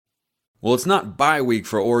Well, it's not bye week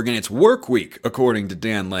for Oregon, it's work week, according to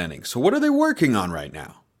Dan Lanning. So what are they working on right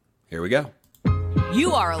now? Here we go.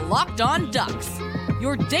 You are Locked On Ducks,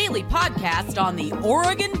 your daily podcast on the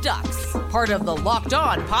Oregon Ducks, part of the Locked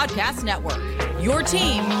On Podcast Network, your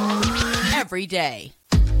team every day.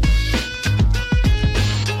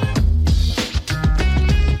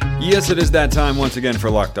 Yes, it is that time once again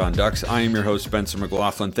for Locked On Ducks. I am your host, Spencer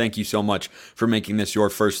McLaughlin. Thank you so much for making this your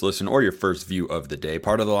first listen or your first view of the day.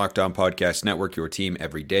 Part of the Locked On Podcast Network, your team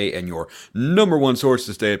every day, and your number one source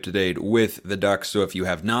to stay up to date with the Ducks. So if you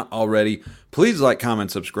have not already, please like,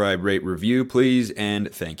 comment, subscribe, rate, review, please,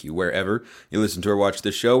 and thank you wherever you listen to or watch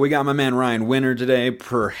the show. We got my man Ryan Winter today,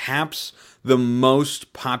 perhaps the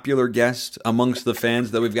most popular guest amongst the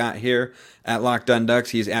fans that we've got here at Locked On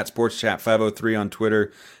Ducks. He's at SportsChat503 on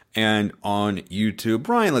Twitter and on YouTube.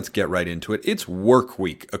 Brian, let's get right into it. It's work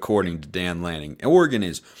week, according to Dan Lanning. Oregon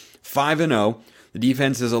is 5-0. The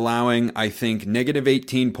defense is allowing, I think, negative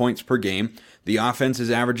 18 points per game. The offense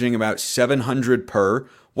is averaging about 700 per.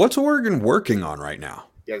 What's Oregon working on right now?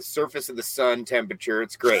 Yeah, the surface of the sun temperature.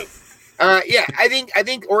 It's great. I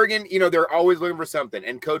think Oregon, they're always looking for something,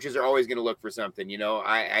 and coaches are always going to look for something. You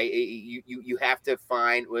have to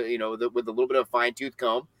find, with a little bit of a fine-tooth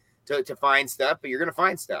comb, to find stuff, but you're going to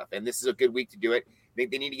find stuff. And this is a good week to do it. I think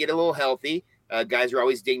they need to get a little healthy. Guys are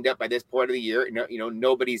always dinged up by this point of the year.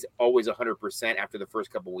 Nobody's always 100% after the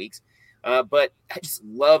first couple weeks. But I just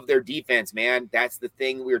love their defense, man. That's the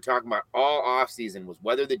thing we were talking about all offseason, was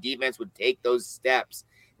whether the defense would take those steps,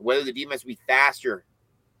 whether the defense would be faster,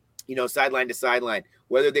 sideline to sideline,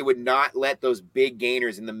 whether they would not let those big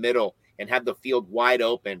gainers in the middle and have the field wide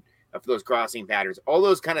open for those crossing patterns. All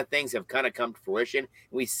those kind of things have kind of come to fruition.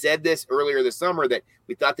 We said this earlier this summer that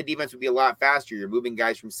we thought the defense would be a lot faster. You're moving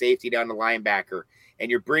guys from safety down to linebacker, and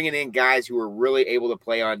you're bringing in guys who are really able to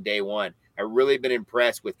play on day one. I've really been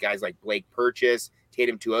impressed with guys like Blake Purchase,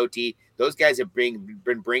 Tatum Tuoti. Those guys have been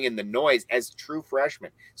bringing the noise as true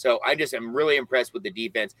freshmen. So I'm really impressed with the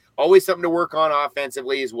defense. Always something to work on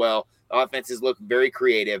offensively as well. Offenses look very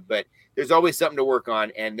creative, but there's always something to work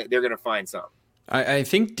on, and they're going to find something. I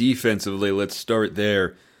think defensively, let's start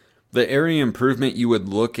there. The area improvement you would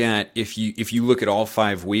look at if you look at all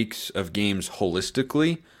 5 weeks of games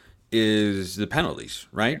holistically is the penalties,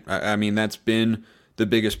 right? I mean, that's been the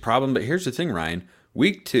biggest problem. But here's the thing, Ryan.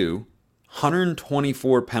 Week 2,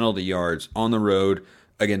 124 penalty yards on the road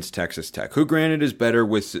against Texas Tech, who granted is better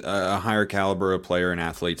with a higher caliber of player and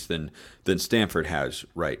athletes than Stanford has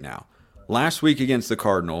right now. Last week against the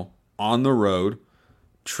Cardinal, on the road,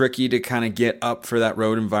 tricky to kind of get up for that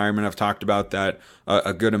road environment. I've talked about that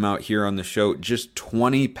a good amount here on the show. Just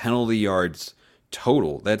 20 penalty yards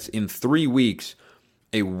total. That's in 3 weeks,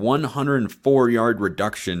 a 104-yard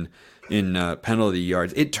reduction in penalty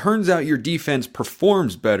yards. It turns out your defense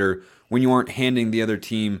performs better when you aren't handing the other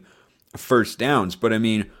team first downs. But I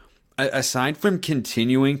mean, aside from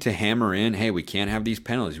continuing to hammer in, hey, we can't have these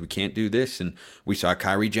penalties, we can't do this, and we saw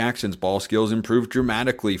Kyrie Jackson's ball skills improve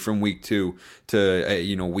dramatically from week 2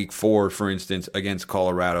 to week 4, for instance, against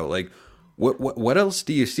Colorado. Like, what else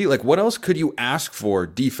do you see? Like, what else could you ask for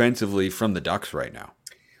defensively from the Ducks right now?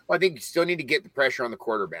 Well, I think you still need to get the pressure on the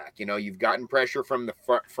quarterback. You've gotten pressure from the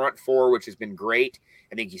front four, which has been great.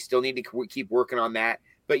 I think you still need to keep working on that.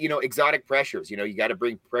 But, exotic pressures, you got to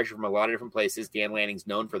bring pressure from a lot of different places. Dan Lanning's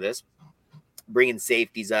known for this, bringing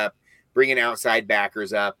safeties up, bringing outside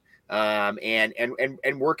backers up, and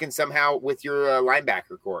working somehow with your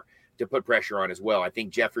linebacker core to put pressure on as well. I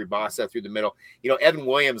think Jeffrey Bossa through the middle. Evan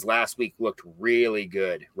Williams last week looked really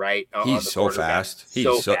good, right? He's so fast. He's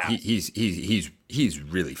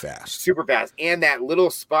really fast. Super fast. And that little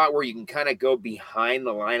spot where you can kind of go behind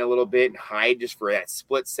the line a little bit and hide just for that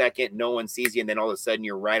split second. No one sees you, and then all of a sudden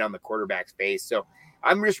you're right on the quarterback's face. So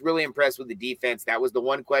I'm just really impressed with the defense. That was the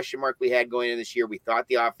one question mark we had going into this year. We thought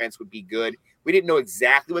the offense would be good. We didn't know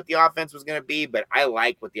exactly what the offense was going to be, but I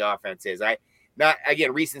like what the offense is. Not,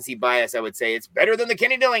 again, recency bias, I would say it's better than the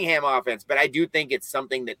Kenny Dillingham offense, but I do think it's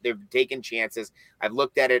something that they've taken chances. I've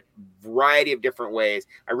looked at it a variety of different ways.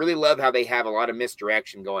 I really love how they have a lot of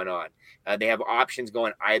misdirection going on. They have options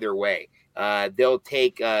going either way. They'll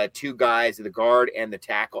take 2 guys, the guard and the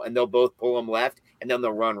tackle, and they'll both pull them left, and then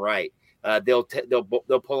they'll run right. They'll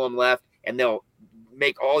pull them left, and they'll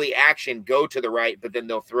make all the action go to the right, but then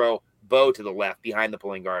they'll throw Bo to the left behind the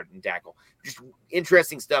pulling guard and tackle. Just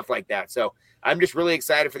interesting stuff like that. So I'm just really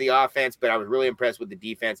excited for the offense, but I was really impressed with the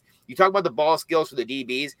defense. You talk about the ball skills for the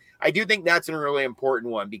DBs. I do think that's a really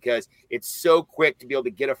important one because it's so quick to be able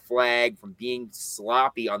to get a flag from being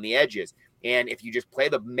sloppy on the edges. And if you just play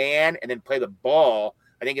the man and then play the ball,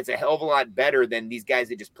 I think it's a hell of a lot better than these guys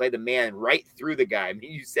that just play the man right through the guy. I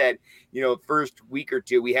mean, you said, first week or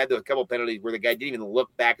two, we had a couple penalties where the guy didn't even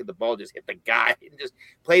look back at the ball, just hit the guy and just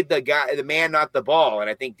played the man, not the ball. And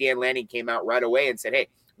I think Dan Lanning came out right away and said, hey,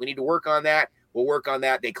 we need to work on that. We'll work on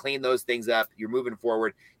that. They clean those things up. You're moving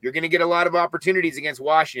forward. You're going to get a lot of opportunities against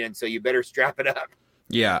Washington, so you better strap it up.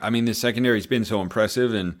 Yeah, I mean, the secondary's been so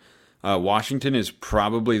impressive, and Washington is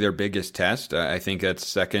probably their biggest test. I think that's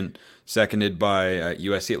seconded by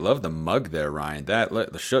USC. I love the mug there, Ryan.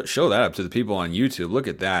 Show that up to the people on YouTube. Look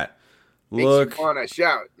at that. Look. On a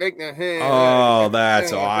shout. Oh,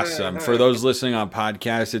 that's awesome. For those listening on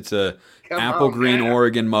podcast, it's a apple green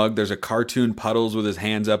Oregon mug. There's a cartoon Puddles with his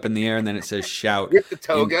hands up in the air, and then it says shout. With the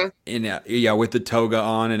toga. With the toga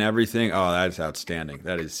on and everything. Oh, that's outstanding.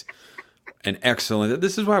 That is an excellent.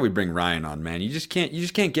 This is why we bring Ryan on, man. You just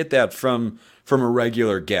can't get that from a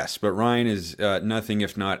regular guest. But Ryan is nothing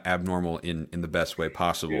if not abnormal in the best way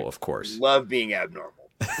possible, of course. Love being abnormal.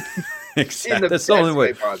 Exactly. That's the only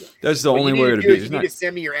way. That's the only way to be. You need to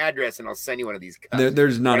send me your address, and I'll send you one of these cups.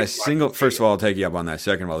 There's not a single. First of all, I'll take you up on that.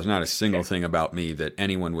 Second of all, there's not a single thing about me that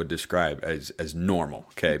anyone would describe as normal.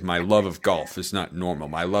 Okay, my love of golf is not normal.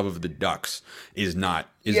 My love of the Ducks is not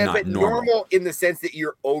but normal. Normal in the sense that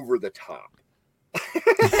you're over the top.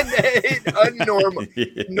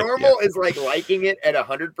 Unnormal. Normal is like liking it at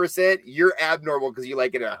 100%. You're abnormal because you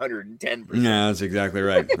like it at 110%. Yeah, that's exactly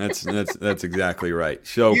right. That's exactly right.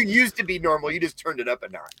 So you used to be normal. You just turned it up a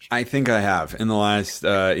notch. I think I have in the last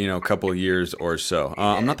couple of years or so.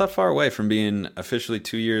 I'm not that far away from being officially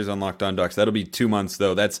 2 years on Locked On Ducks. That'll be 2 months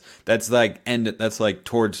though. That'll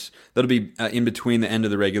be in between the end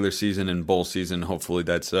of the regular season and bowl season. Hopefully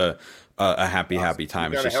that's a happy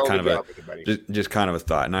time. It's just kind of a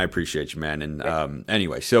thought, and I appreciate you, man. And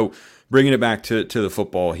anyway, so bringing it back to the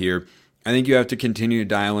football here, I think you have to continue to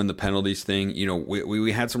dial in the penalties thing.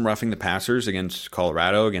 We had some roughing the passers against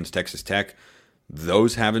Colorado, against Texas Tech.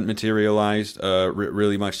 Those haven't materialized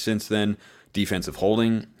really much since then. Defensive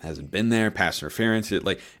holding hasn't been there. Pass interference,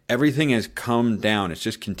 everything has come down. It's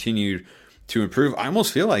just continued to improve. I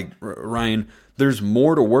almost feel like, Ryan, there's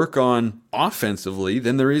more to work on offensively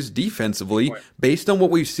than there is defensively based on what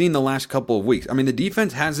we've seen the last couple of weeks. I mean,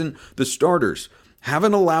 the starters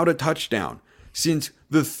haven't allowed a touchdown since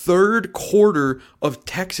the third quarter of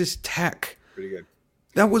Texas Tech. Pretty good.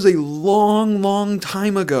 That was a long, long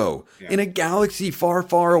time ago in a galaxy far,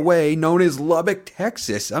 far away known as Lubbock,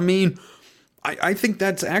 Texas. I mean, I think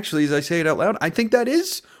that's actually, as I say it out loud, I think that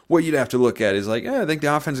is what you'd have to look at is I think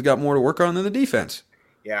the offense has got more to work on than the defense.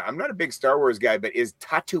 Yeah, I'm not a big Star Wars guy, but is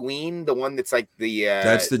Tatooine the one that's like the...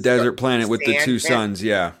 that's the desert planet with the two suns,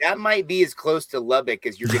 yeah. That might be as close to Lubbock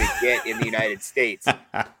as you're going to get in the United States.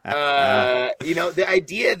 The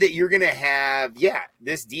idea that you're going to have,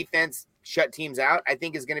 this defense shut teams out, I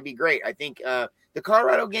think is going to be great. I think the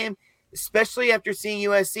Colorado game, especially after seeing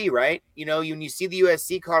USC, right? When you see the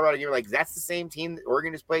USC Colorado, you're like, that's the same team that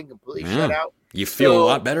Oregon is playing completely shut out. You feel a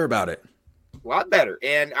lot better about it. A lot better.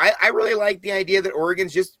 And I really like the idea that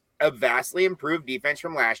Oregon's just a vastly improved defense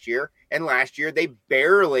from last year. And last year they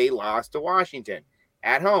barely lost to Washington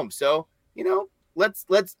at home. So, let's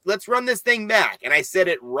run this thing back. And I said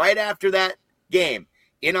it right after that game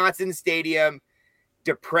in Autzen Stadium,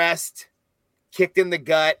 depressed, kicked in the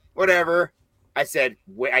gut, whatever. I said,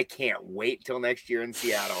 I can't wait till next year in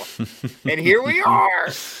Seattle. And here we are.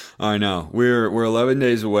 I know. We're 11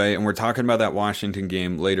 days away, and we're talking about that Washington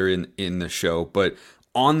game later in the show. But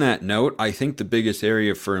on that note, I think the biggest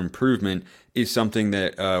area for improvement is something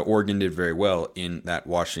that Oregon did very well in that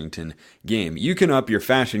Washington game. You can up your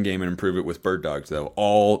fashion game and improve it with Bird Dogs, though,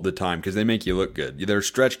 all the time, because they make you look good. Their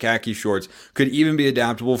stretch khaki shorts could even be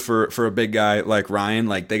adaptable for a big guy like Ryan.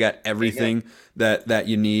 They got everything that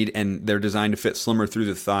you need, and they're designed to fit slimmer through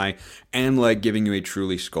the thigh and giving you a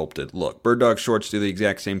truly sculpted look. Bird Dog shorts do the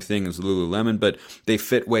exact same thing as Lululemon, but they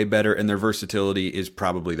fit way better, and their versatility is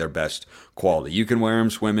probably their best quality. You can wear them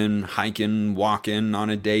swimming, hiking, walking, on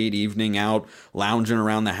a date, evening out, lounging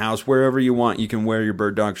around the house, wherever you want. You can wear your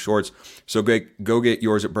Bird Dog shorts. So go get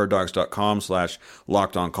yours at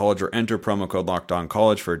birddogs.com/LockedOnCollege or enter promo code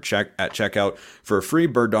LockedOnCollege at checkout for a free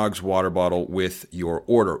Bird Dogs water bottle with your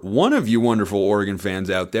order. One of you wonderful Oregon fans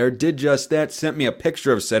out there did just that, sent me a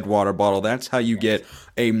picture of said water bottle. That's how you get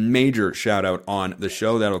a major shout out on the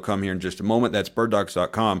show. That'll come here in just a moment. That's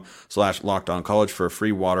birddogs.com/LockedOnCollege for a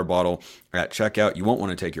free water bottle at checkout. You won't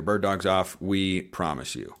want to take your Bird Dogs off. We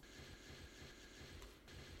promise you.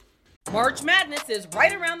 March Madness is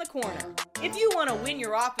right around the corner. If you want to win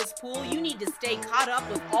your office pool, you need to stay caught up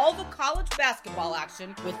with all the college basketball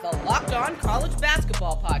action with the Locked On College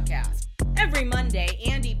Basketball Podcast. Every Monday,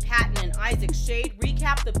 Andy Patton and Isaac Shade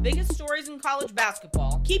recap the biggest stories in college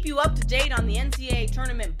basketball, keep you up to date on the NCAA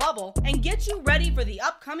tournament bubble, and get you ready for the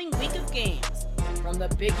upcoming week of games. From the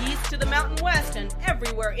Big East to the Mountain West and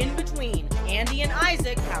everywhere in between, Andy and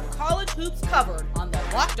Isaac have college hoops covered on the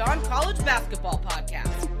Locked On College Basketball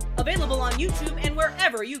Podcast. Available on YouTube and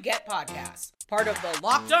wherever you get podcasts. Part of the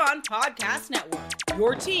Locked On Podcast Network.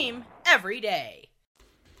 Your team every day.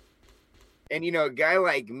 And, a guy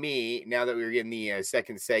like me, now that we're getting the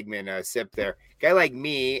second segment sip there, guy like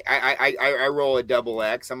me, I roll a double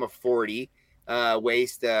X. I'm a 40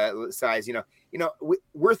 waist size.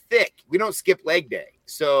 We're thick. We don't skip leg day.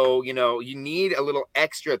 So, you need a little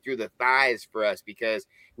extra through the thighs for us because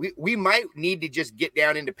we might need to just get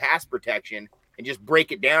down into pass protection and just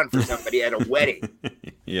break it down for somebody at a wedding.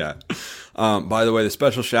 Yeah. By the way, the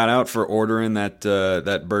special shout out for ordering that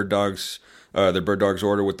Bird Dogs. The Bird Dogs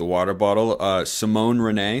order with the water bottle. Simone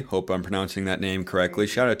Renee, hope I'm pronouncing that name correctly.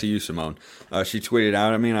 Shout out to you, Simone. She tweeted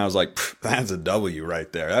out at me, and I was like, that's a W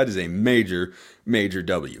right there. That is a major, major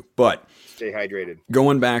W. But stay hydrated.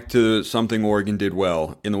 Going back to something Oregon did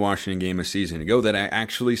well in the Washington game a season ago that I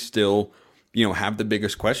actually still, have the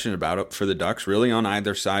biggest question about it for the Ducks, really on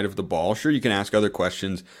either side of the ball. Sure, you can ask other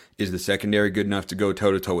questions. Is the secondary good enough to go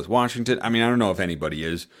toe-to-toe with Washington? I mean, I don't know if anybody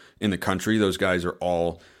is in the country. Those guys are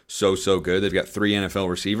all so good. They've got 3 NFL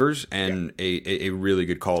receivers and a really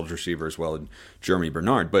good college receiver as well in Jeremy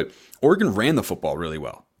Bernard. But Oregon ran the football really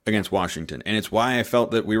well against Washington, and it's why I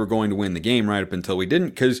felt that we were going to win the game right up until we didn't,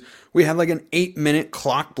 because we had like an 8-minute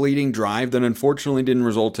clock-bleeding drive that unfortunately didn't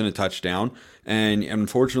result in a touchdown and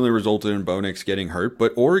unfortunately resulted in Bo Nix getting hurt.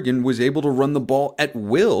 But Oregon was able to run the ball at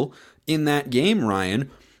will in that game,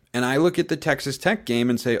 Ryan. And I look at the Texas Tech game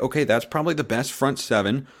and say, okay, that's probably the best front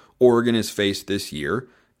seven Oregon has faced this year.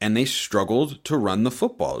 And they struggled to run the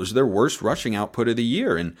football. It was their worst rushing output of the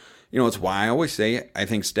year. And, it's why I always say I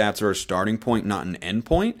think stats are a starting point, not an end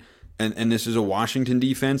point. And this is a Washington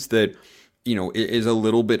defense that, is a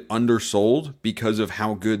little bit undersold because of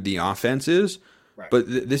how good the offense is. Right. But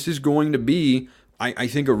this is going to be, I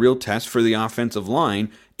think, a real test for the offensive line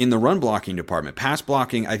in the run blocking department. Pass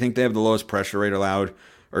blocking, I think they have the lowest pressure rate allowed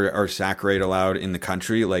or sack rate allowed in the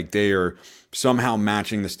country. Like, they are somehow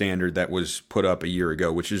matching the standard that was put up a year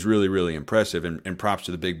ago, which is really, really impressive, and props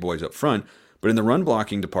to the big boys up front. But in the run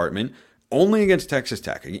blocking department, only against Texas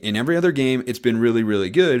Tech. In every other game, it's been really,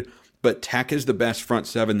 really good, but Tech is the best front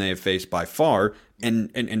seven they have faced by far,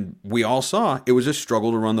 and we all saw it was a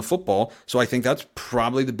struggle to run the football. So I think that's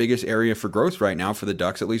probably the biggest area for growth right now for the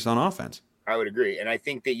Ducks, at least on offense. I would agree. And I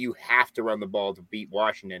think that you have to run the ball to beat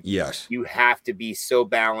Washington. Yes. You have to be so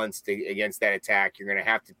balanced against that attack. You're going to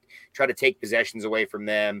have to try to take possessions away from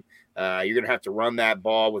them. You're going to have to run that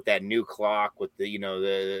ball with that new clock, with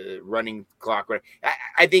the running clock.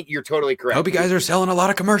 I think you're totally correct. I hope you guys are selling a lot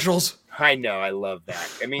of commercials. I know. I love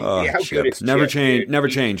that. I mean, how Chip. good is never Chip, change. dude? Never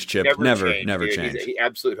change, Chip. Never change. He's an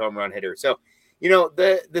absolute home run hitter. So,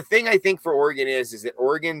 the thing I think for Oregon is that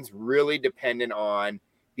Oregon's really dependent on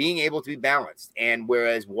being able to be balanced, and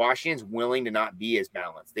whereas Washington's willing to not be as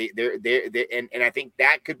balanced, and I think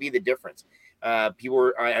that could be the difference. I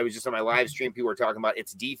was just on my live stream. People were talking about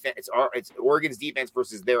it's defense. It's Oregon's defense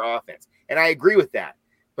versus their offense, and I agree with that.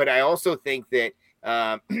 But I also think that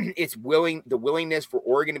it's the willingness for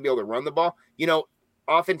Oregon to be able to run the ball.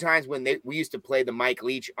 Oftentimes when we used to play the Mike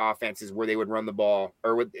Leach offenses where they would run the ball,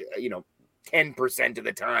 or with 10% of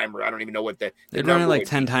the time, or I don't even know what they'd run it like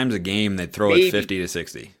 10 times a game. They'd throw it 50 to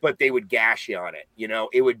 60, but they would gash you on it.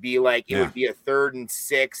 It would be like, it would be a 3rd and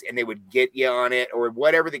 6 and they would get you on it, or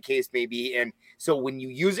whatever the case may be. And so when you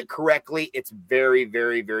use it correctly, it's very,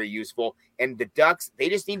 very, very useful. And the Ducks, they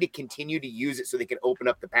just need to continue to use it so they can open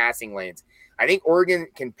up the passing lanes. I think Oregon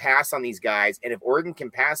can pass on these guys. And if Oregon can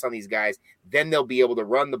pass on these guys, then they'll be able to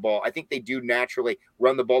run the ball. I think they do naturally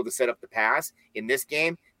run the ball to set up the pass. In this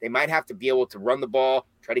game, they might have to be able to run the ball,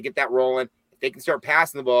 try to get that rolling. If they can start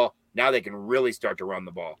passing the ball, now they can really start to run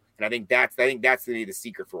the ball. And I think that's the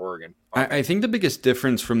secret for Oregon. I think the biggest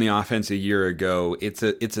difference from the offense a year ago, it's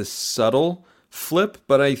a subtle flip,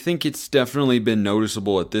 but I think it's definitely been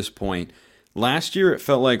noticeable at this point. Last year, it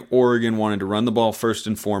felt like Oregon wanted to run the ball first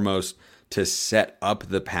and foremost to set up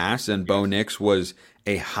the pass, and Bo Nix was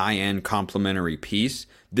a high-end complementary piece.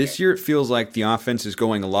 This year, it feels like the offense is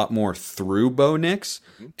going a lot more through Bo Nix,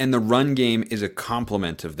 and the run game is a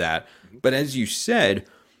complement of that. But as you said,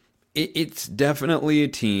 it's definitely a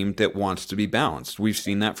team that wants to be balanced. We've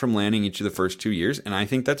seen that from Lanning each of the first 2 years, and I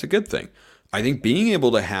think that's a good thing. I think being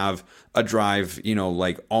able to have a drive,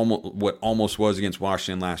 like almost was against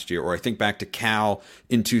Washington last year, or I think back to Cal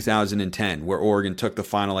in 2010, where Oregon took the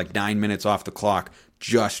final 9 minutes off the clock,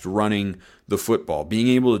 just running the football. Being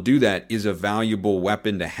able to do that is a valuable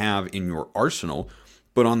weapon to have in your arsenal.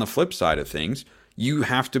 But on the flip side of things, you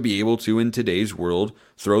have to be able to, in today's world,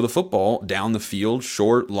 throw the football down the field,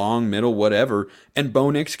 short, long, middle, whatever, and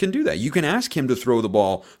Bo Nix can do that. You can ask him to throw the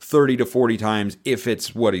ball 30 to 40 times if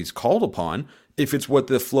it's what he's called upon, if it's what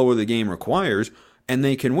the flow of the game requires, and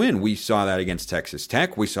they can win. We saw that against Texas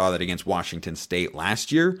Tech. We saw that against Washington State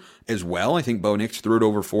last year as well. I think Bo Nix threw it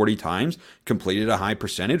over 40 times, completed a high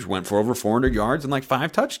percentage, went for over 400 yards and like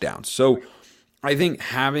 5 touchdowns. So I think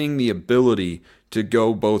having the ability to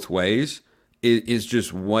go both ways is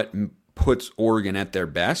just what puts Oregon at their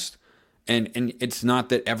best. And it's not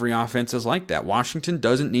that every offense is like that. Washington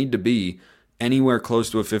doesn't need to be anywhere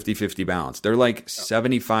close to a 50-50 balance. They're like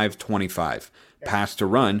 75-25 pass to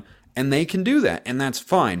run, and they can do that, and that's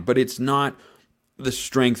fine. But it's not the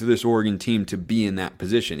strength of this Oregon team to be in that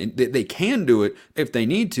position. They can do it if they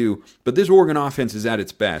need to, but this Oregon offense is at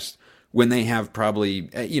its best when they have probably,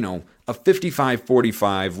 a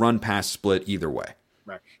 55-45 run-pass split either way.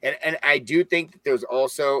 Right. And I do think that there's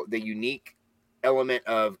also the unique element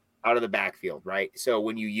of out of the backfield, right? So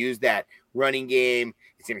when you use that running game,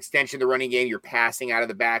 it's an extension of the running game, you're passing out of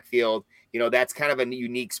the backfield. That's kind of a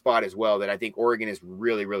unique spot as well that I think Oregon is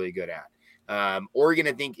really, really good at. Oregon,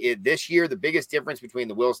 I think this year, the biggest difference between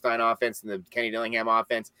the Will Stein offense and the Kenny Dillingham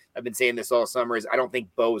offense, I've been saying this all summer, is I don't think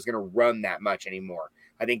Bo is going to run that much anymore.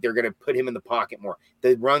 I think they're going to put him in the pocket more.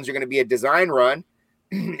 The runs are going to be a design run,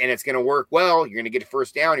 and it's going to work well. You're going to get a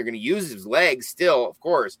first down. You're going to use his legs still, of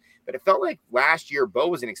course. But it felt like last year, Bo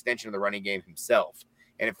was an extension of the running game himself.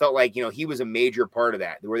 And it felt like, he was a major part of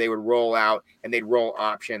that, where they would roll out and they'd roll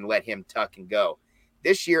option, let him tuck and go.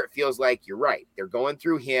 This year, it feels like you're right. They're going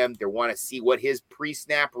through him. They want to see what his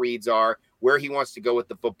pre-snap reads are, where he wants to go with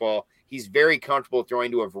the football. He's very comfortable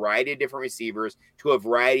throwing to a variety of different receivers, to a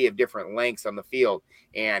variety of different lengths on the field.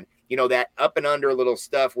 And, that up and under little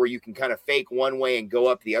stuff where you can kind of fake one way and go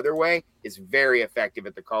up the other way is very effective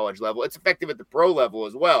at the college level. It's effective at the pro level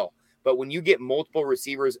as well. But when you get multiple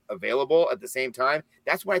receivers available at the same time,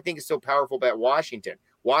 that's what I think is so powerful about Washington.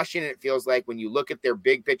 Washington, it feels like when you look at their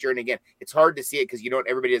big picture, and again, it's hard to see it because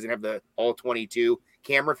everybody doesn't have the all 22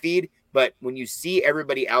 camera feed. But when you see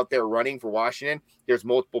everybody out there running for Washington, there's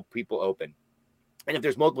multiple people open. And if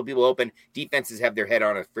there's multiple people open, defenses have their head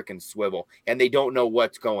on a freaking swivel, and they don't know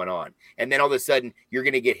what's going on. And then all of a sudden, you're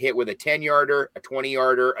going to get hit with a 10-yarder, a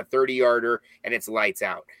 20-yarder, a 30-yarder, and it's lights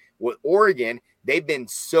out. With Oregon, they've been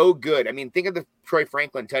so good. I mean, think of the Troy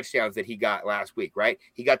Franklin touchdowns that he got last week, right?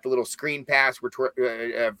 He got the little screen pass where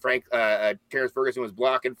Terrence Ferguson was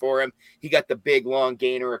blocking for him. He got the big, long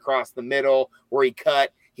gainer across the middle where he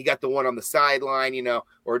cut. He got the one on the sideline,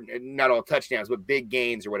 or not all touchdowns, but big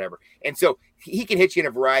gains or whatever. And so he can hit you in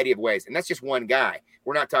a variety of ways. And that's just one guy.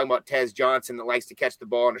 We're not talking about Tez Johnson that likes to catch the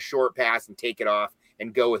ball on a short pass and take it off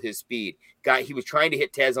and go with his speed. He was trying to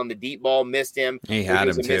hit Tez on the deep ball, missed him. He had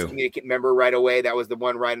him too. Remember right away, that was the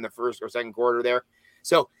one right in the first or second quarter there.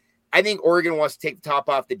 So I think Oregon wants to take the top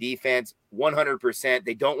off the defense 100%.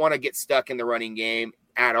 They don't want to get stuck in the running game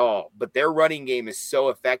at all, but their running game is so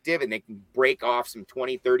effective and they can break off some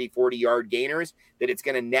 20, 30, 40-yard gainers that it's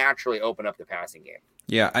going to naturally open up the passing game.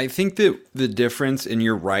 Yeah, I think that the difference, and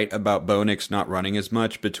you're right about Bo Nix not running as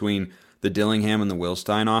much between the Dillingham and the Will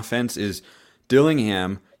Stein offense, is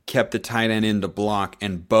Dillingham kept the tight end in to block,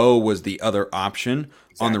 and Bo was the other option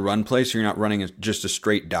on the run play, so you're not running just a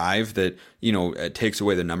straight dive that, takes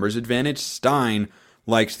away the numbers advantage. Stein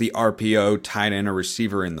likes the RPO tight end or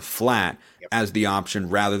receiver in the flat as the option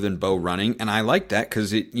rather than Bo running, and I like that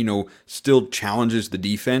because it, still challenges the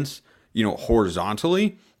defense,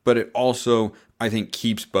 horizontally, but it also, I think,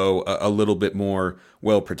 keeps Bo a little bit more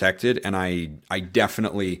well protected, and I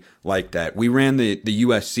definitely like that. We ran the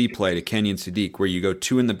USC play to Kenyon Sadiq where you go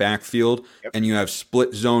 2 in the backfield and you have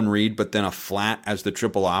split zone read, but then a flat as the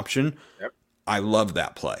triple option. I love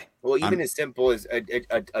that play. Well, even as simple as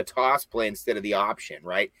a toss play instead of the option,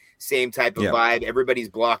 right? Same type of vibe. Everybody's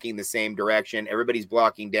blocking the same direction. Everybody's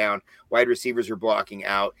blocking down. Wide receivers are blocking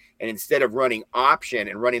out. And instead of running option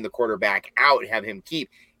and running the quarterback out and have him keep,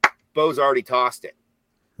 Bo's already tossed it.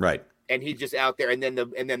 Right. And he's just out there. And then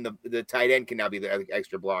the tight end can now be the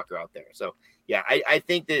extra blocker out there. So, yeah, I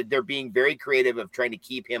think that they're being very creative of trying to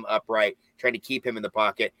keep him upright, trying to keep him in the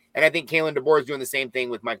pocket. And I think Kalen DeBoer is doing the same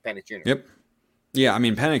thing with Mike Penix Jr. Yep. Yeah, I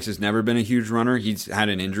mean, Penix has never been a huge runner. He's had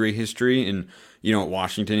an injury history, and, at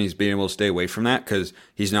Washington, he's been able to stay away from that because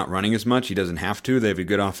he's not running as much. He doesn't have to. They have a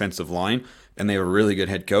good offensive line, and they have a really good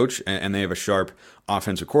head coach, and they have a sharp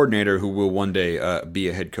offensive coordinator who will one day be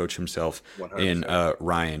a head coach himself 100%. In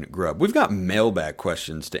Ryan Grubb. We've got mailbag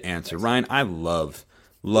questions to answer. Ryan, I love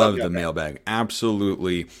Love the mailbag.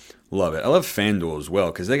 Absolutely love it. I love FanDuel as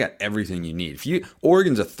well because they got everything you need.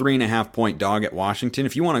 Oregon's a 3.5-point dog at Washington.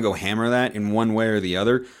 If you want to go hammer that in one way or the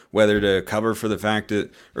other, whether to cover for the fact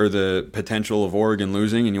that or the potential of Oregon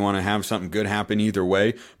losing, and you want to have something good happen either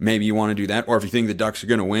way, maybe you want to do that. Or if you think the Ducks are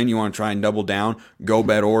going to win, you want to try and double down. Go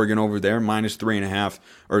bet Oregon over there -3.5,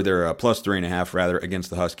 or they're +3.5 rather against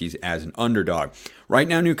the Huskies as an underdog. Right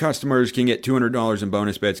now, new customers can get $200 in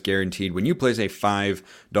bonus bets guaranteed when you place a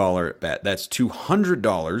 $5 bet. That's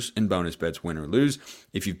 $200 in bonus bets, win or lose.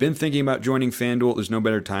 If you've been thinking about joining FanDuel, there's no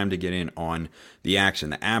better time to get in on the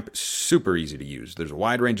action. The app is super easy to use. There's a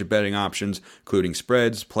wide range of betting options, including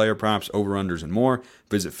spreads, player props, over-unders, and more.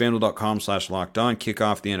 Visit FanDuel.com/lockedon. Kick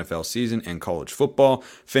off the NFL season and college football.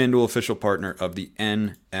 FanDuel, official partner of the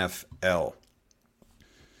NFL.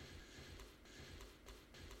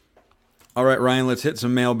 All right, Ryan, let's hit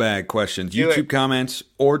some mailbag questions. YouTube comments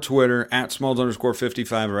or Twitter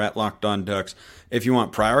 @Smalls_55 or @LockedOnDucks. If you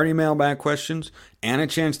want priority mailbag questions and a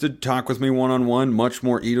chance to talk with me one-on-one much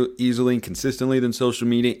more easily and consistently than social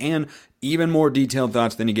media, and even more detailed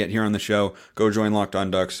thoughts than you get here on the show, go join Locked On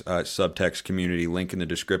Ducks subtext community, link in the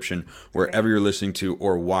description, wherever you're listening to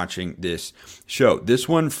or watching this show. This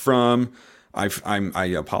one from... I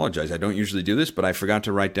apologize. I don't usually do this, but I forgot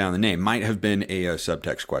to write down the name. Might have been a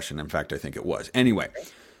subtext question. In fact, I think it was. Anyway,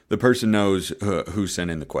 the person knows who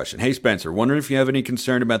sent in the question. Hey, Spencer, wondering if you have any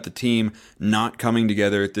concern about the team not coming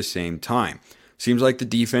together at the same time. Seems like the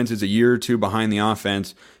defense is a year or two behind the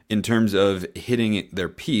offense in terms of hitting their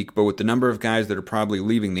peak, but with the number of guys that are probably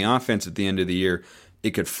leaving the offense at the end of the year,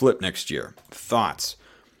 it could flip next year. Thoughts?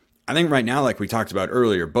 I think right now, like we talked about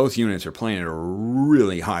earlier, both units are playing at a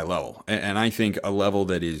really high level. And I think a level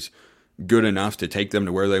that is good enough to take them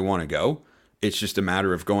to where they want to go. It's just a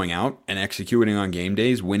matter of going out and executing on game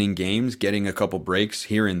days, winning games, getting a couple breaks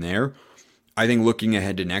here and there. I think looking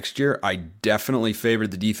ahead to next year, I definitely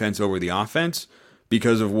favored the defense over the offense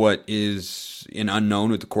because of what is an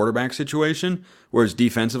unknown with the quarterback situation. Whereas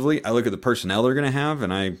defensively, I look at the personnel they're going to have,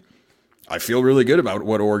 and I feel really good about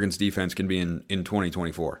what Oregon's defense can be in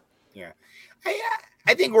 2024. Yeah.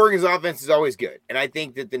 I think Oregon's offense is always good. And I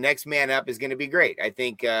think that the next man up is going to be great. I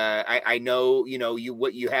think I know,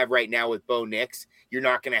 what you have right now with Bo Nix, you're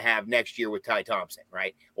not going to have next year with Ty Thompson,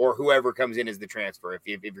 right? Or whoever comes in as the transfer, if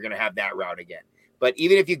you're going to have that route again. But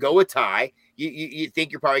even if you go with Ty, you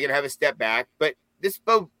think you're probably going to have a step back. But this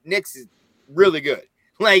Bo Nix is really good.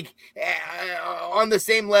 Like on the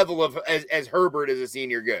same level of as Herbert as a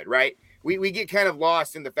senior good, right? We get kind of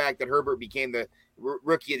lost in the fact that Herbert became the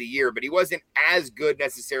rookie of the year, but he wasn't as good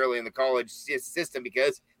necessarily in the college system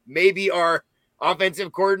because maybe our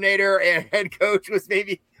offensive coordinator and head coach was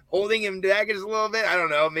maybe holding him back just a little bit. I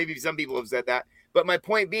don't know. Maybe some people have said that, but my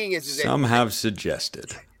point being is that some have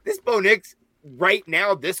suggested this Bo Nix right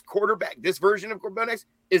now, this quarterback, this version of Bo Nix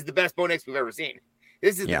is the best Bo Nix we've ever seen.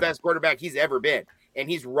 This is the best quarterback he's ever been. And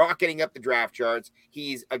he's rocketing up the draft charts.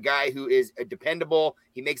 He's a guy who is dependable.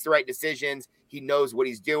 He makes the right decisions. He knows what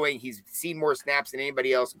he's doing. He's seen more snaps than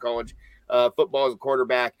anybody else in college football as a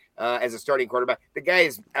quarterback, as a starting quarterback. The guy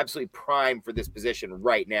is absolutely prime for this position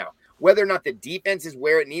right now. Whether or not the defense is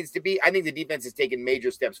where it needs to be, I think the defense has taken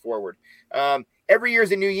major steps forward. Every year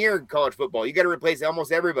is a new year in college football. You got to replace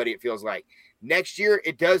almost everybody, it feels like. Next year,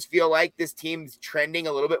 it does feel like this team's trending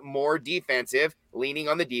a little bit more defensive, leaning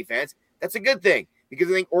on the defense. That's a good thing because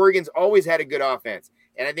I think Oregon's always had a good offense.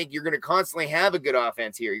 And I think you're going to constantly have a good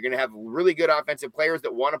offense here. You're going to have really good offensive players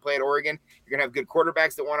that want to play at Oregon. You're going to have good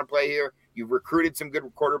quarterbacks that want to play here. You've recruited some good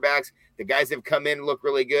quarterbacks. The guys that have come in look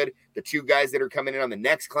really good. The two guys that are coming in on the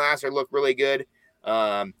next class look really good.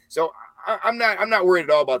 So I'm not worried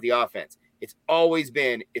at all about the offense. It's always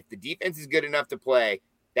been, if the defense is good enough to play,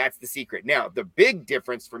 that's the secret. Now, the big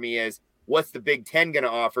difference for me is what's the Big Ten going to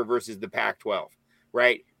offer versus the Pac-12,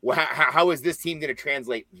 right? How is this team going to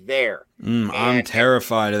translate there? I'm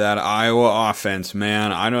terrified of that Iowa offense,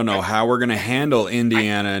 man. I don't know how we're going to handle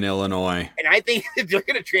Indiana and Illinois. And I think that they're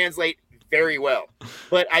going to translate very well.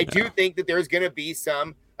 But I do think that there's going to be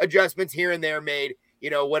some adjustments here and there made,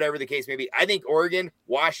 whatever the case may be. I think Oregon,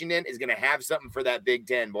 Washington is going to have something for that Big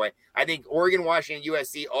Ten, boy. I think Oregon, Washington,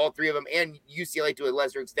 USC, all three of them, and UCLA to a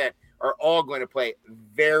lesser extent, are all going to play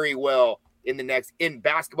very well in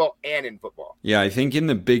basketball and in football. Yeah, I think in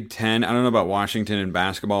the Big Ten, I don't know about Washington and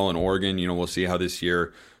basketball and Oregon, we'll see how this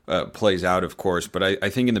year plays out, of course. But I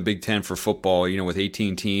think in the Big Ten for football, with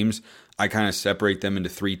 18 teams, I kind of separate them into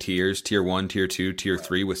three tiers, tier 1, tier 2, tier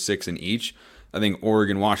 3 with 6 in each. I think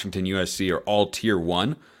Oregon, Washington, USC are all tier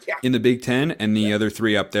 1 in the Big Ten, and the other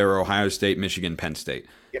three up there are Ohio State, Michigan, Penn State.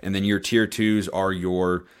 And then your tier 2s are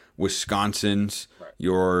your Wisconsins,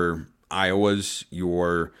 your Iowas,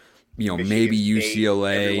 your Michigan maybe State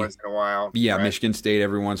UCLA, every once in a while. yeah, right? Michigan State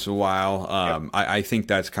every once in a while. I think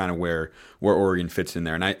that's kind of where Oregon fits in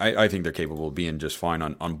there, and I think they're capable of being just fine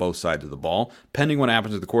on both sides of the ball, pending what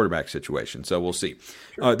happens with the quarterback situation. So we'll see.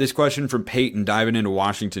 This question from Peyton, diving into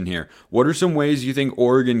Washington here. What are some ways you think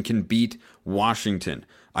Oregon can beat Washington?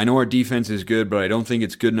 I know our defense is good, but I don't think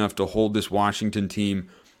it's good enough to hold this Washington team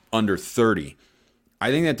under 30. I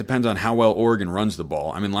think that depends on how well Oregon runs the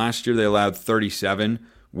ball. I mean, last year they allowed 37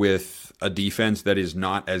 with a defense that is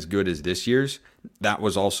not as good as this year's. That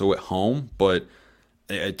was also at home, but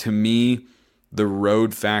to me, the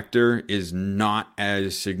road factor is not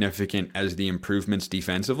as significant as the improvements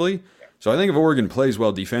defensively. So I think if Oregon plays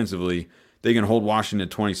well defensively, they can hold Washington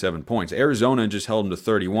to 27 points. Arizona just held them to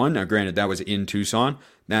 31. Now, granted, that was in Tucson.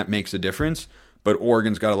 That makes a difference, but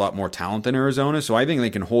Oregon's got a lot more talent than Arizona, so I think they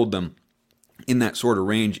can hold them in that sort of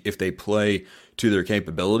range if they play to their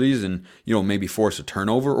capabilities and, maybe force a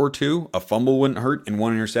turnover or two. A fumble wouldn't hurt, and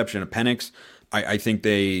one interception of Penix. I think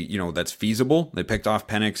that's feasible. They picked off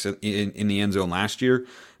Penix in the end zone last year.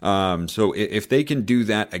 So if they can do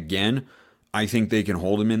that again, I think they can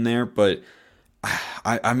hold him in there. But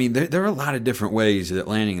I mean, there are a lot of different ways that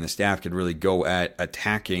Lanning and the staff could really go at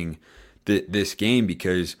attacking this game,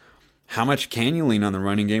 because how much can you lean on the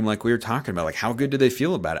running game like we were talking about? Like, how good do they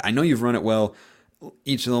feel about it? I know you've run it well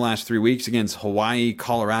each of the last 3 weeks against Hawaii,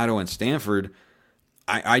 Colorado, and Stanford.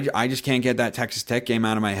 I just can't get that Texas Tech game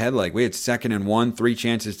out of my head. Like, we had 2nd and 1, 3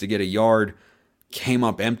 chances to get a yard, came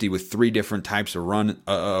up empty with 3 different types of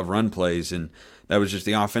run plays, and that was just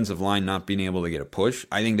the offensive line not being able to get a push.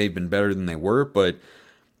 I think they've been better than they were, but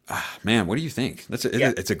man, what do you think?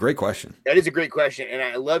 It's a great question. That is a great question, and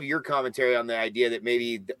I love your commentary on the idea that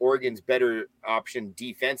maybe the Oregon's better option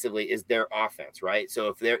defensively is their offense, right?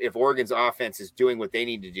 So if Oregon's offense is doing what they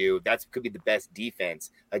need to do, that could be the best defense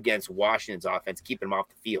against Washington's offense, keeping them off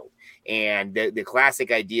the field. And the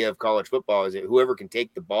classic idea of college football is that whoever can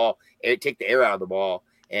take the air out of the ball.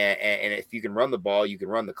 And if you can run the ball, you can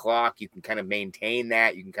run the clock, you can kind of maintain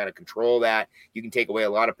that, you can kind of control that, you can take away a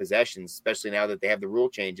lot of possessions, especially now that they have the rule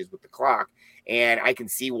changes with the clock. And I can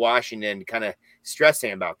see Washington kind of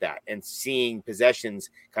stressing about that and seeing possessions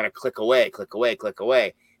kind of click away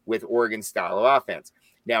with Oregon's style of offense.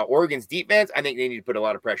 Now, Oregon's defense, I think they need to put a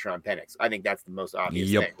lot of pressure on Penix. I think that's the most obvious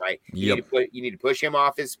thing, right? You need to push him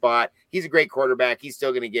off his spot. He's a great quarterback. He's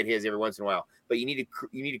still going to get his every once in a while, but you need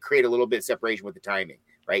to create a little bit of separation with the timing.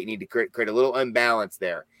 Right, you need to create a little imbalance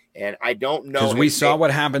there, and I don't know because we saw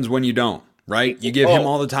what happens when you don't. Right, you give him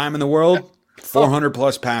all the time in the world, 400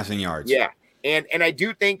 plus passing yards. Yeah, and I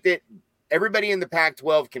do think that everybody in the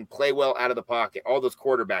Pac-12 can play well out of the pocket. All those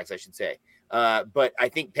quarterbacks, I should say, but I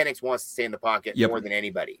think Penix wants to stay in the pocket more than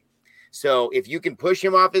anybody. So if you can push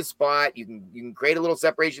him off his spot, you can create a little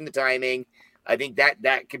separation in the timing. I think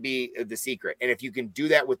that could be the secret. And if you can do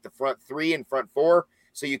that with the front 3 and front 4.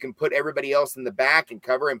 So you can put everybody else in the back and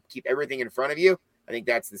cover and keep everything in front of you, I think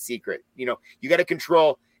that's the secret. You got to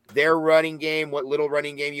control their running game, what little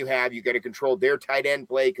running game you have. You got to control their tight end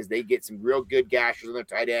play because they get some real good gashers on their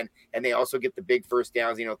tight end, and they also get the big first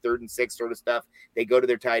downs, 3rd and 6 sort of stuff. They go to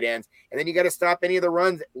their tight ends, and then you got to stop any of the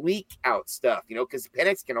runs, leak out stuff, because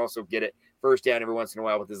Penix can also get it first down every once in a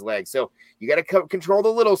while with his legs. So you got to control the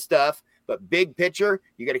little stuff, but big picture,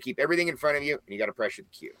 you got to keep everything in front of you, and you got to pressure the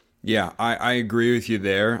Q. Yeah, I agree with you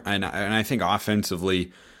there, and I think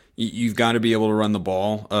offensively, you've got to be able to run the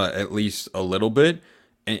ball at least a little bit,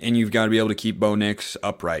 and you've got to be able to keep Bo Nix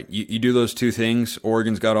upright. You do those two things,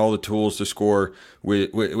 Oregon's got all the tools to score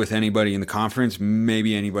with anybody in the conference,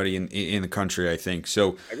 maybe anybody in the country, I think.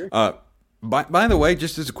 So, by the way,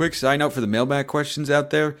 just as a quick side note for the mailbag questions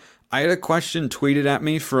out there, I had a question tweeted at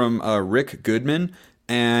me from Rick Goodman,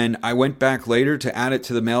 and I went back later to add it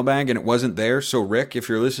to the mailbag, and it wasn't there. So, Rick, if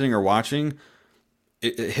you're listening or watching,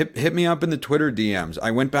 hit me up in the Twitter DMs.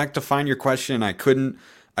 I went back to find your question, and I couldn't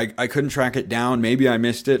track it down. Maybe I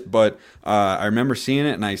missed it, but I remember seeing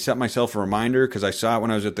it, and I set myself a reminder because I saw it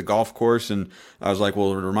when I was at the golf course, and I was like,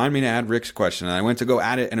 well, remind me to add Rick's question. And I went to go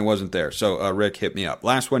add it, and it wasn't there. So, Rick, hit me up.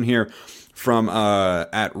 Last one here from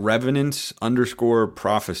at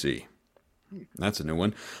Revenants_prophecy. That's a new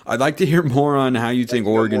one. I'd like to hear more on how you think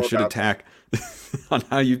Oregon should attack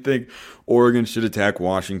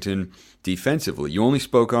Washington defensively. You only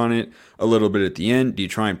spoke on it a little bit at the end. Do you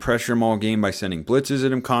try and pressure him all game by sending blitzes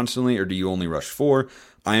at him constantly, or do you only rush 4?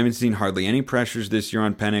 I haven't seen hardly any pressures this year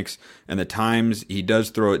on Penix, and the times he does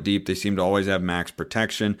throw it deep, they seem to always have max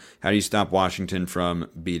protection. How do you stop Washington from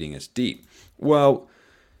beating us deep? Well,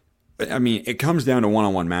 I mean, it comes down to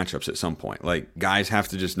one-on-one matchups at some point. Like, guys have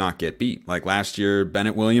to just not get beat. Like last year,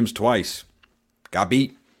 Bennett Williams twice got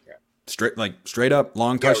beat. Yeah. straight up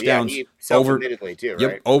long touchdowns. He self-admittedly too,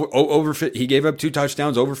 right? Yep, he gave up 2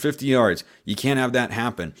 touchdowns over 50 yards. You can't have that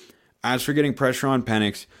happen. As for getting pressure on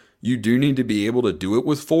Penix, you do need to be able to do it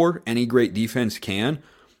with 4. Any great defense can.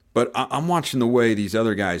 But I'm watching the way these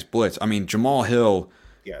other guys blitz. I mean, Jamal Hill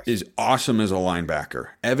is awesome as a linebacker.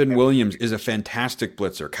 Evan Williams is a fantastic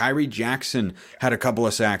blitzer. Kyrie Jackson had a couple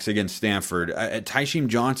of sacks against Stanford. Tysheem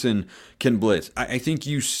Johnson can blitz. I think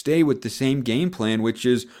you stay with the same game plan, which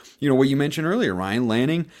is, what you mentioned earlier, Ryan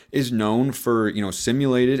Lanning is known for,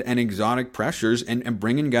 simulated and exotic pressures and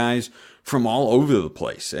bringing guys from all over the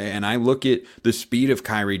place. And I look at the speed of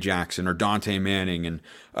Kyrie Jackson or Dante Manning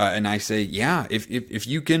and I say, if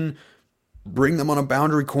you can bring them on a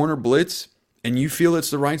boundary corner blitz, and you feel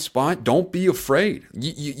it's the right spot, don't be afraid.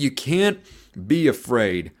 You can't be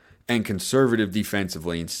afraid and conservative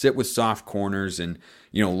defensively and sit with soft corners and,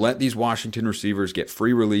 let these Washington receivers get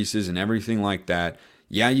free releases and everything like that.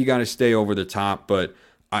 Yeah, you got to stay over the top, but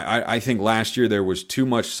I think last year there was too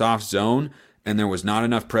much soft zone and there was not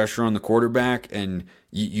enough pressure on the quarterback, and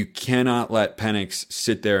you cannot let Penix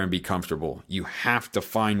sit there and be comfortable. You have to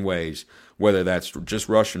find ways, whether that's just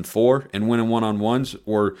rushing 4 and winning one-on-ones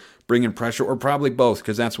or bringing pressure, or probably both,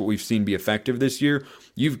 because that's what we've seen be effective this year.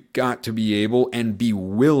 You've got to be able and be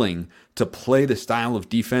willing to play the style of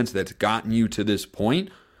defense that's gotten you to this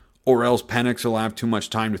point, or else Penix will have too much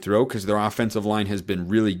time to throw because their offensive line has been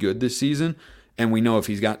really good this season, and we know if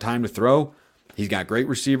he's got time to throw, he's got great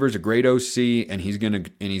receivers, a great OC, and he's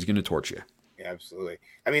gonna torch you. Yeah, absolutely.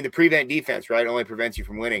 I mean, the prevent defense, right, only prevents you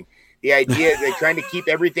from winning. The idea that trying to keep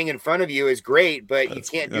everything in front of you is great, but you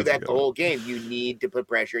can't do that the whole game. You need to put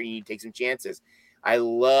pressure and you need to take some chances. I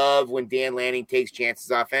love when Dan Lanning takes chances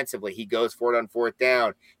offensively. He goes for it on 4th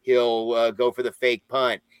down. He'll go for the fake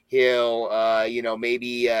punt. He'll,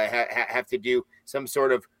 maybe have to do some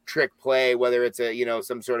sort of trick play, whether it's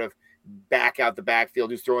some sort of back out the backfield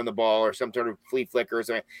who's throwing the ball or some sort of flea flicker or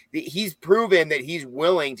something. He's proven that he's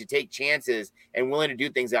willing to take chances and willing to do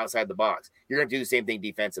things outside the box. You're going to do the same thing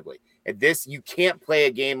defensively. And you can't play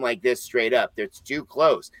a game like this straight up. It's too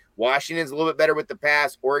close. Washington's a little bit better with the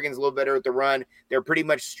pass. Oregon's a little better with the run. They're pretty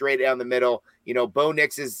much straight down the middle. Bo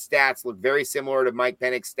Nix's stats look very similar to Mike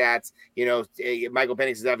Penix's stats. Michael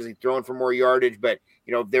Penix is obviously throwing for more yardage, but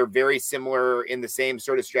they're very similar in the same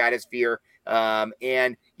sort of stratosphere.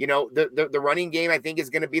 The running game, I think, is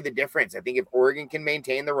going to be the difference. I think if Oregon can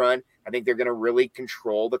maintain the run, I think they're going to really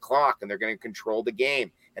control the clock and they're going to control the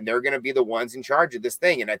game, and they're going to be the ones in charge of this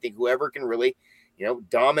thing. And I think whoever can really,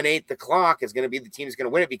 dominate the clock is going to be the team that's going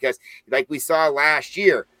to win it, because like we saw last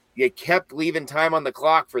year, you kept leaving time on the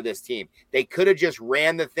clock for this team. They could have just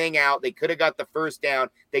ran the thing out. They could have got the first down.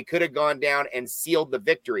 They could have gone down and sealed the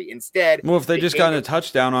victory. Instead, well, if they just got a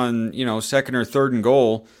touchdown on, 2nd or 3rd and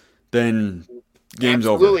goal, then game's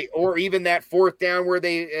absolutely over. Or even that 4th down where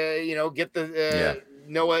they, get the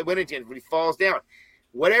Noah Winnington when he falls down.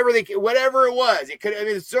 Whatever it was, it could. I mean,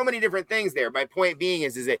 there's so many different things there. My point being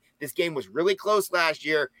is that this game was really close last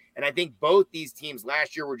year, and I think both these teams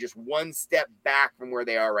last year were just one step back from where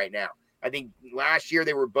they are right now. I think last year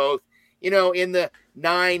they were both, in the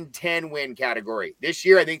 9-10 win category. This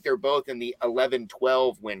year, I think they're both in the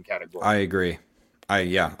 11-12 win category. I agree.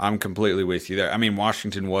 I'm completely with you there. I mean,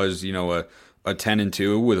 Washington was, a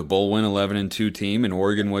 10-2 with a bowl win, 11-2 team, and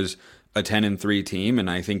Oregon was a 10-3 team,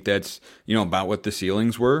 and I think that's about what the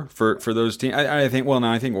ceilings were for those teams. I think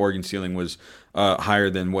Oregon's ceiling was higher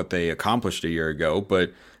than what they accomplished a year ago,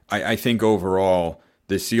 but I think overall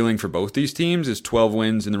the ceiling for both these teams is 12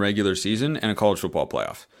 wins in the regular season and a college football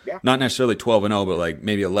playoff. Yeah. Not necessarily 12-0, but like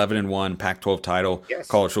maybe 11-1, Pac-12 title, yes.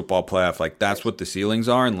 College football playoff. Like that's what the ceilings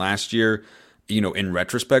are. And last year, in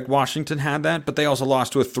retrospect, Washington had that, but they also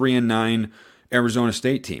lost to a 3-9 Arizona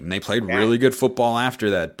State team. They played really good football after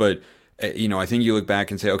that, but I think you look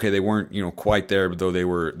back and say, okay, they weren't, quite there, but though they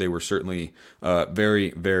were certainly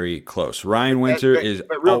very, very close. Ryan Winter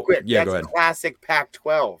but real quick, yeah, that's go ahead. Classic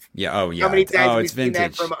Pac-12. Yeah, oh yeah. How many times have we it's seen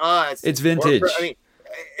vintage. that from us? It's vintage.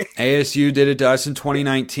 ASU did it to us in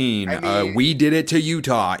 2019. We did it to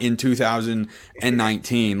Utah in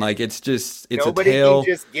 2019. Like it's a nobody tale.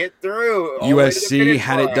 Can just get through. USC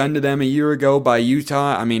had it done to them a year ago by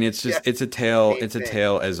Utah. I mean, it's a tale. Same It's a thing.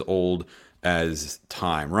 tale as old as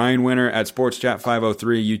time. Ryan Winter at Sports Chat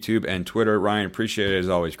 503, YouTube and Twitter. Ryan, appreciate it as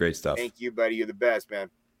always. Great stuff. Thank you, buddy. You're the best, man.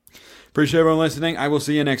 Appreciate everyone listening. I will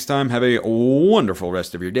see you next time. Have a wonderful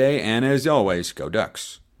rest of your day, and as always, go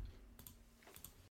Ducks.